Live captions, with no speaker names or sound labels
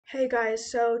Hey guys,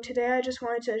 so today I just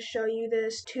wanted to show you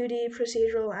this 2D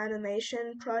procedural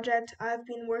animation project I've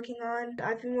been working on.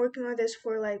 I've been working on this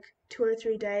for like 2 or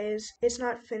 3 days. It's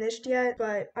not finished yet,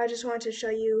 but I just wanted to show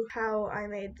you how I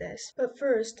made this. But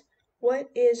first, what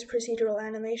is procedural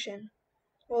animation?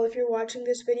 Well, if you're watching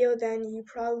this video, then you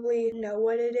probably know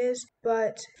what it is,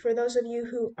 but for those of you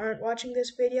who aren't watching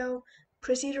this video,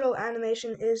 procedural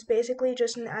animation is basically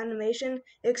just an animation,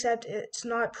 except it's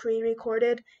not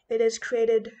pre-recorded. It is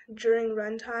created during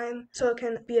runtime, so it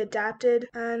can be adapted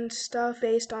and stuff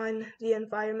based on the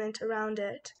environment around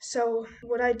it. So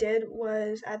what I did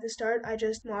was, at the start, I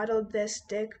just modeled this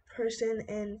stick person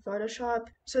in Photoshop.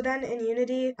 So then in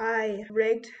Unity, I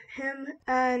rigged him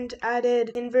and added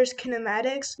inverse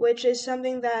kinematics, which is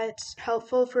something that's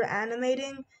helpful for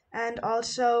animating and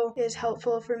also is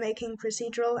helpful for making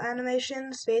procedural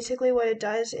animations. Basically what it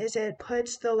does is it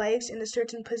puts the legs in a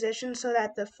certain position so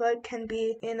that the foot can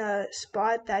be in a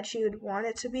spot that you'd want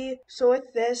it to be. So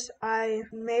with this, I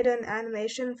made an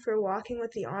animation for walking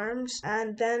with the arms,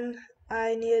 and then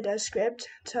I needed a script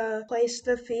to place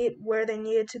the feet where they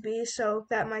needed to be so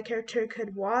that my character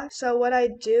could walk. So what I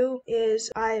do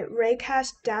is I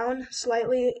raycast down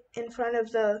slightly in front of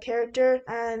the character,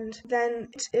 and then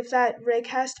if that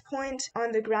raycast point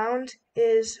on the ground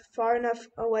is far enough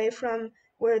away from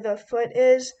where the foot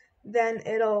is, then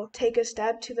it'll take a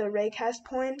step to the raycast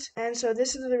point. And so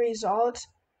this is the result.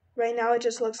 Right now it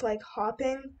just looks like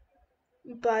hopping,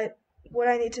 but what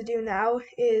I need to do now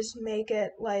is make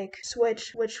it like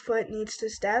switch which foot needs to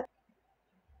step.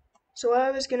 So what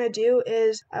I was going to do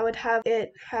is I would have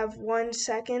it have 1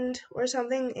 second or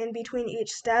something in between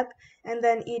each step, and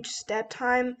then each step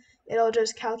time it'll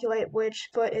just calculate which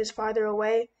foot is farther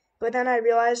away. But then I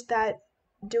realized that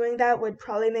doing that would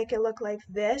probably make it look like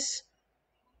this,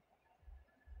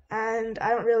 and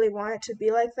I don't really want it to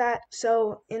be like that.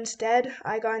 So instead,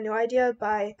 I got a new idea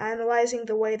by analyzing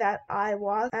the way that I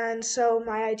walk. And so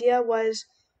my idea was,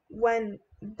 when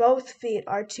both feet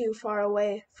are too far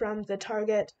away from the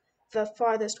target, the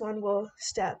farthest one will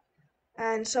step.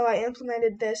 And so I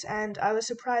implemented this, and I was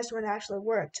surprised when it actually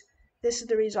worked. This is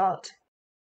the result.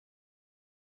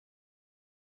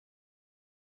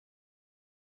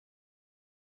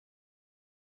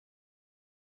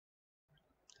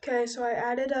 Okay, so I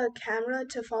added a camera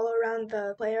to follow around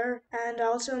the player, and I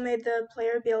also made the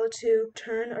player be able to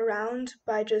turn around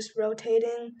by just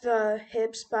rotating the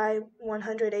hips by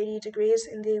 180 degrees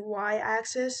in the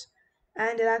y-axis,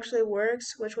 and it actually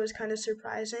works, which was kind of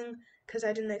surprising because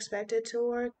I didn't expect it to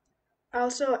work. I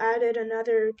also added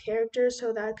another character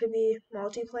so that could be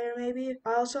multiplayer maybe.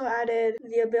 I also added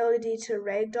the ability to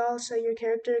ragdoll, so your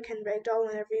character can ragdoll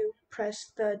whenever you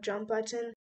press the jump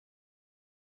button.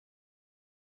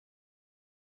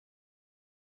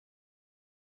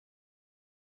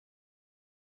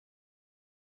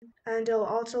 And it'll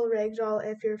also ragdoll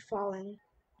if you're falling.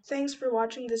 Thanks for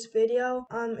watching this video.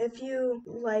 If you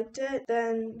liked it,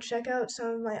 then check out some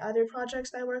of my other projects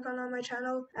that I work on my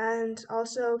channel, and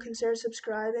also consider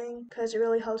subscribing because it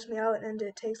really helps me out and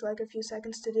it takes like a few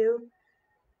seconds to do.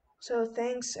 So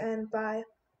thanks and bye.